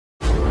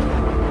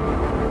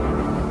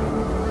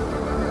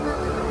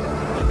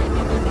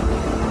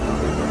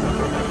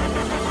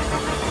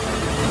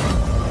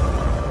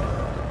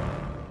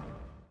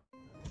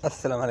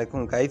Assalamu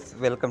alaikum guys,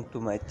 welcome to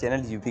my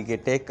channel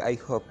UBK Tech. I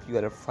hope you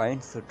are fine.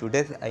 So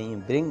today I am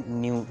bring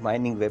new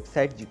mining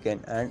website. You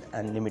can earn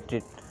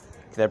unlimited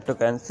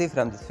cryptocurrency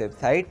from this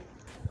website.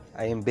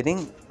 I am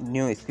bring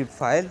new script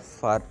file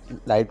for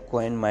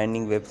Litecoin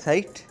mining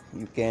website.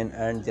 You can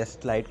earn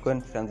just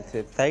Litecoin from this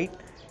website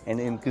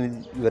and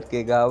increase your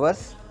giga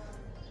hours.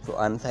 So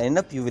on sign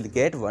up you will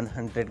get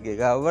 100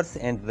 giga hours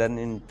and run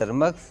in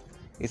Termux.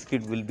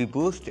 Script will be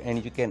boost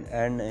and you can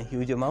earn a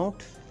huge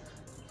amount.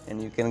 And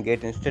you can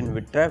get instant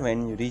withdrawal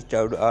when you reach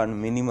out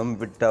on minimum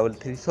withdrawal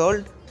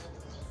threshold.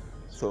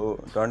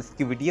 So don't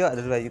skip video,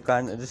 otherwise you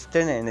can't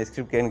understand and the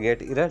script can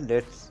get error.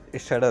 Let's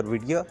start our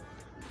video.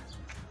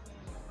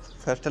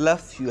 First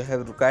off, you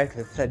have required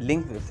website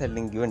link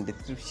given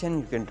description.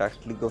 You can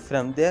directly go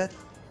from there.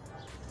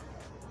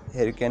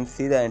 Here you can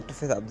see the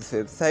interface of this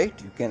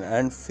website. You can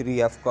earn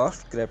free of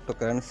cost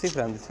cryptocurrency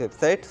from this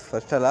website.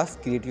 First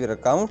off, create your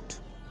account.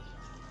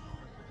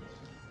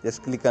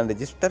 Just click on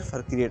register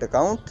for create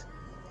account.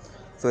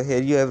 So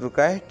here you have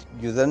required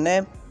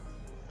username,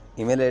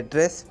 email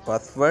address,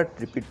 password,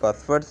 repeat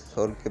password,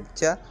 solve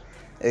captcha,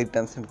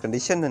 terms and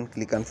conditions, and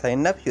click on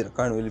sign up. Your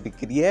account will be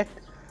created.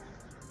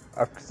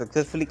 After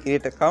successfully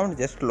create account,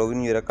 just log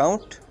in your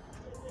account.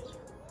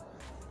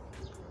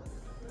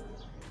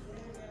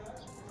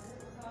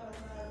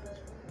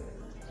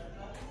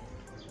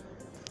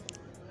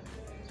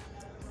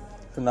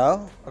 So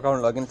now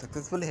account login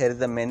successful. Here is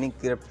the many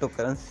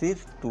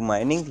cryptocurrencies to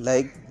mining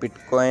like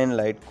Bitcoin,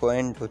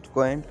 Litecoin,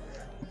 Dogecoin,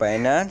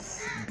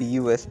 Binance,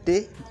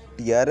 BUSD,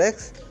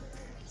 TRX.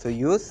 So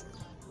use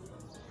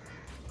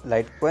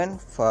Litecoin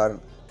for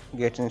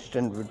get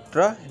instant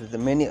withdrawal. There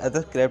are many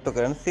other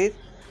cryptocurrencies,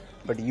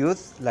 but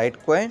use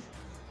Litecoin.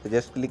 So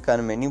just click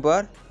on menu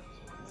bar.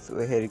 So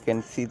here you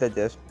can see the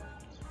just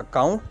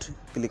account.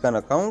 Click on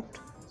account.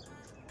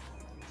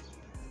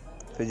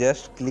 So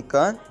just click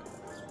on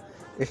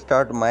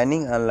start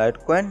mining on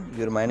Litecoin.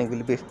 Your mining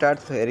will be start.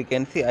 So here you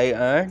can see I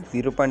earned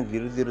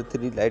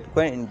 0.003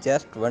 Litecoin in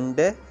just one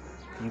day.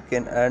 You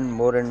can earn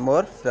more and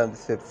more from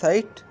this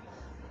website.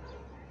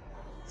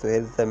 So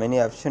here is the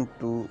many option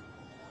to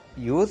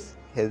use.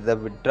 Here is the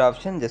withdraw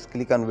option. Just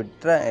click on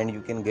withdraw and you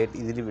can get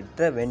easily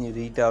withdraw when you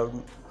reach out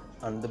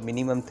on the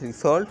minimum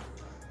threshold.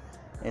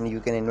 And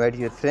you can invite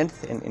your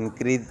friends and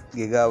increase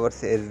giga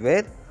hours as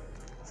well.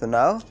 So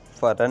now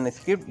for run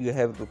script, you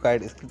have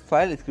required script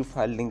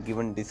file link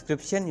given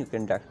description. You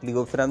can directly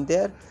go from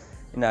there.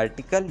 In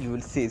article you will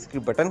see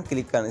script button.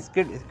 Click on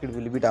script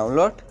will be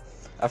download.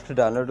 After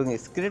downloading a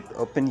script,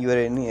 open your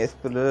any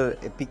Explorer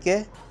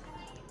APK.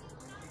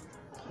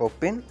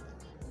 Open.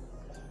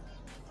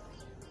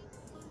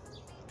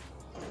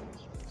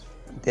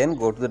 Then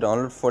go to the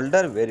download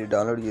folder where you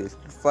download your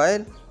script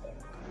file.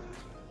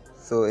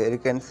 So here you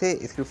can see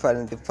script file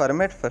in zip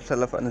format. First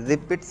of all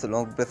unzip it. So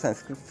long press on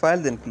script file.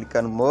 Then click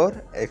on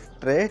more.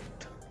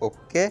 Extract.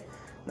 OK.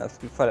 Now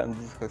script file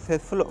is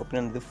successful.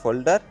 Open the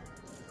folder.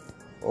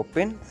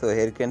 Open. So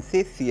here you can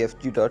see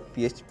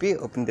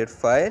cfg.php. Open that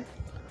file.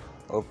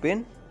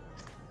 Open.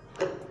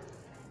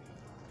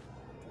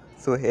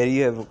 So here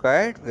you have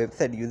required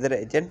website user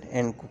agent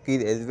and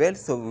cookies as well.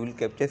 So we will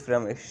capture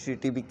from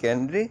HTTP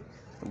canary.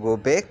 Go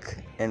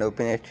back and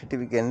open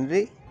HTTP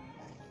canary.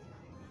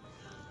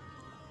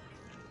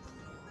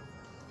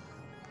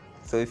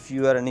 So if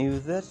you are a new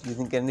user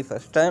using canary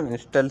first time,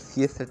 install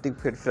CS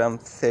certificate from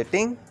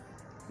setting.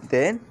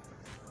 Then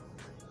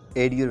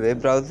add your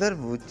web browser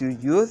which you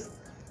use.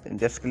 Then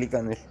just click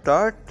on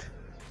start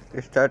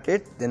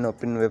it. Then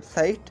open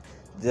website.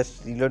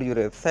 Just reload your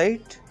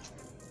website.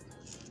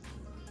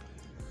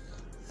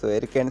 So here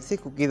you can see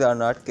cookies are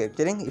not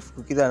capturing. If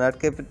cookies are not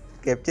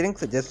capturing,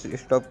 so just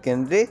stop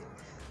canary,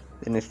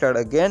 then start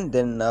again,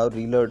 then now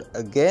reload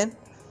again.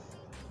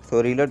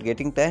 So reload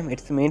getting time,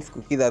 it means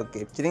cookies are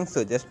capturing.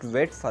 So just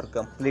wait for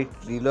complete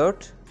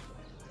reload.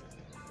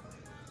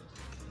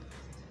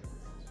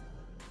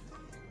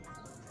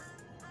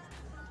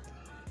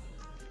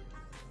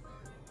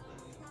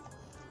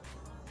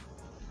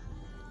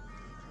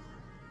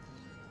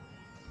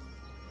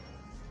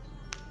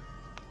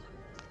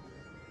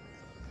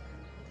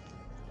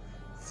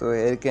 So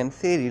here you can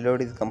see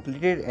reload is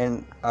completed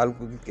and all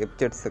cookies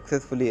captured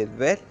successfully as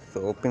well.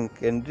 So open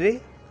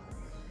canary.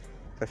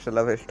 First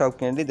allow stop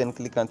canary, then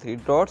click on three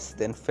dots,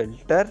 then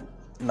filter.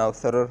 Now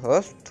server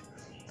host.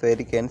 So here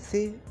you can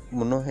see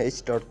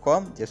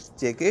monohash.com. Just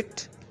check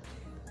it.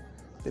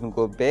 Then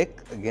go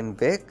back, again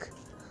back.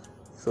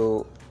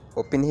 So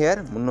open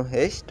here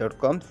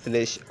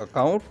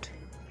monohash.com/account.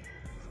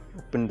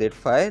 Open that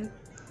file.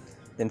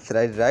 Then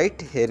slide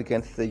right. Here you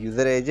can see the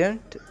user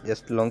agent.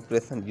 Just long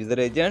press on user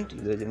agent.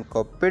 User agent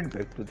copied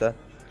back to the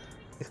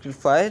script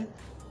file.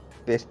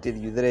 Paste the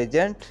user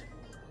agent.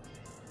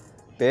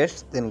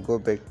 Paste. Then go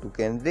back to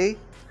canary.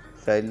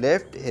 Slide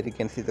left. Here you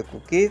can see the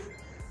cookies.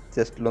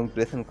 Just long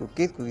press on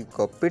cookies. Cookie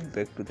copied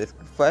back to the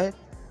script file.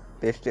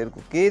 Paste your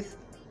cookies.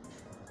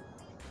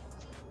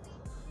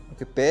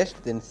 Okay,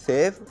 paste. Then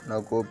save.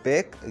 Now go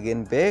back.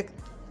 Again back.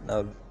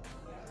 Now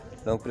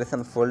Long press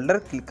on folder,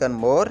 click on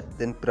more,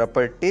 then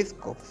properties,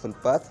 copy full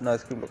path. Now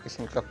script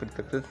location copied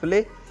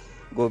successfully.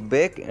 Go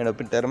back and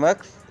open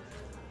Termux.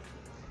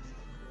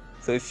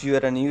 So if you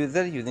are a new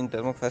user using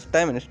Termux first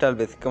time, install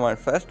basic command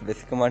first.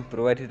 Basic command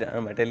provided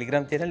on my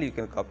Telegram channel. You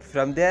can copy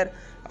from there,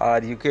 or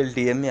you can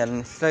DM me on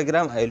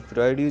Instagram. I will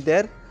provide you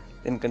there.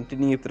 Then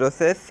continue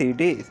process,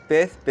 cd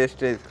space paste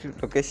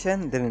script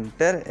location, then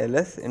enter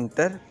ls,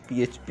 enter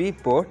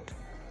php port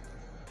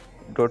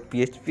dot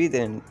php,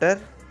 then enter.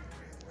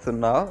 So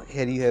now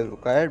here you have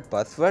required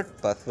password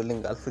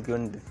link also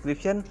given in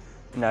description.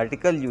 In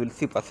article you will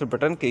see password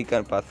button, click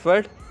on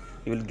password,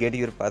 you will get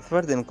your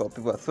password, then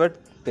copy password,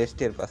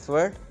 paste your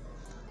password,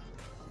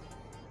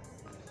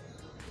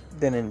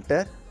 then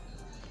enter.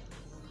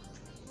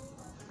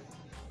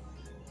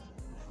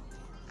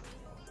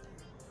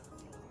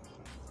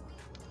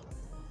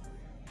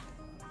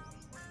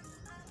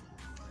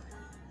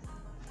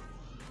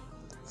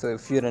 So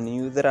if you are a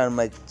new user on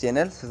my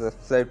channel, so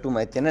subscribe to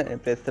my channel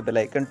and press the bell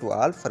icon to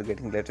all for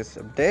getting latest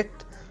update.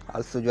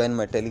 Also join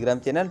my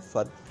Telegram channel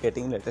for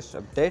getting latest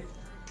update,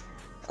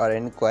 or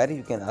any query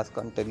you can ask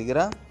on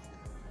Telegram.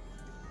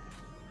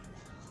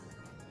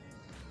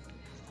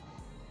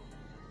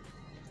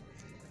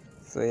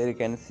 So here you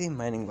can see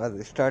mining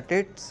was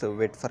started. So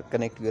wait for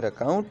connect your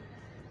account.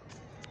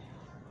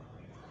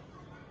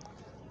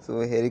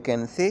 So here you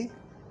can see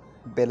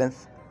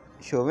balance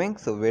showing.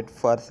 So wait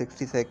for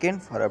 60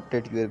 seconds for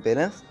update your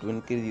balance. To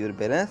increase your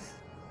balance,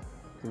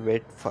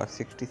 wait for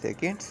 60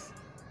 seconds.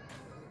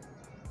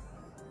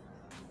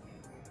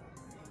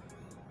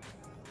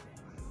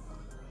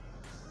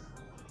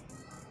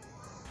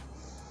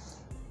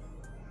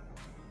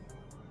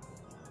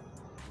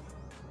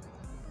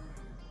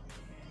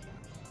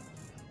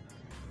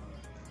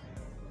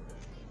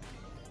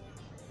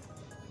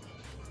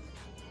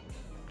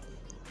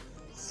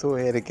 So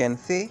here you can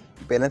see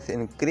balance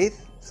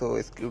increase. So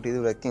script is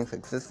working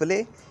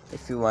successfully.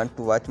 If you want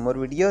to watch more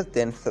videos,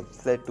 then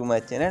subscribe to my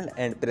channel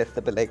and press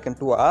the bell icon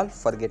to all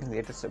for getting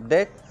latest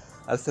update.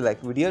 Also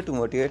like video to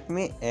motivate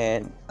me,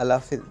 and Allah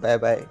Hafiz, bye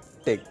bye,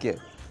 take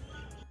care.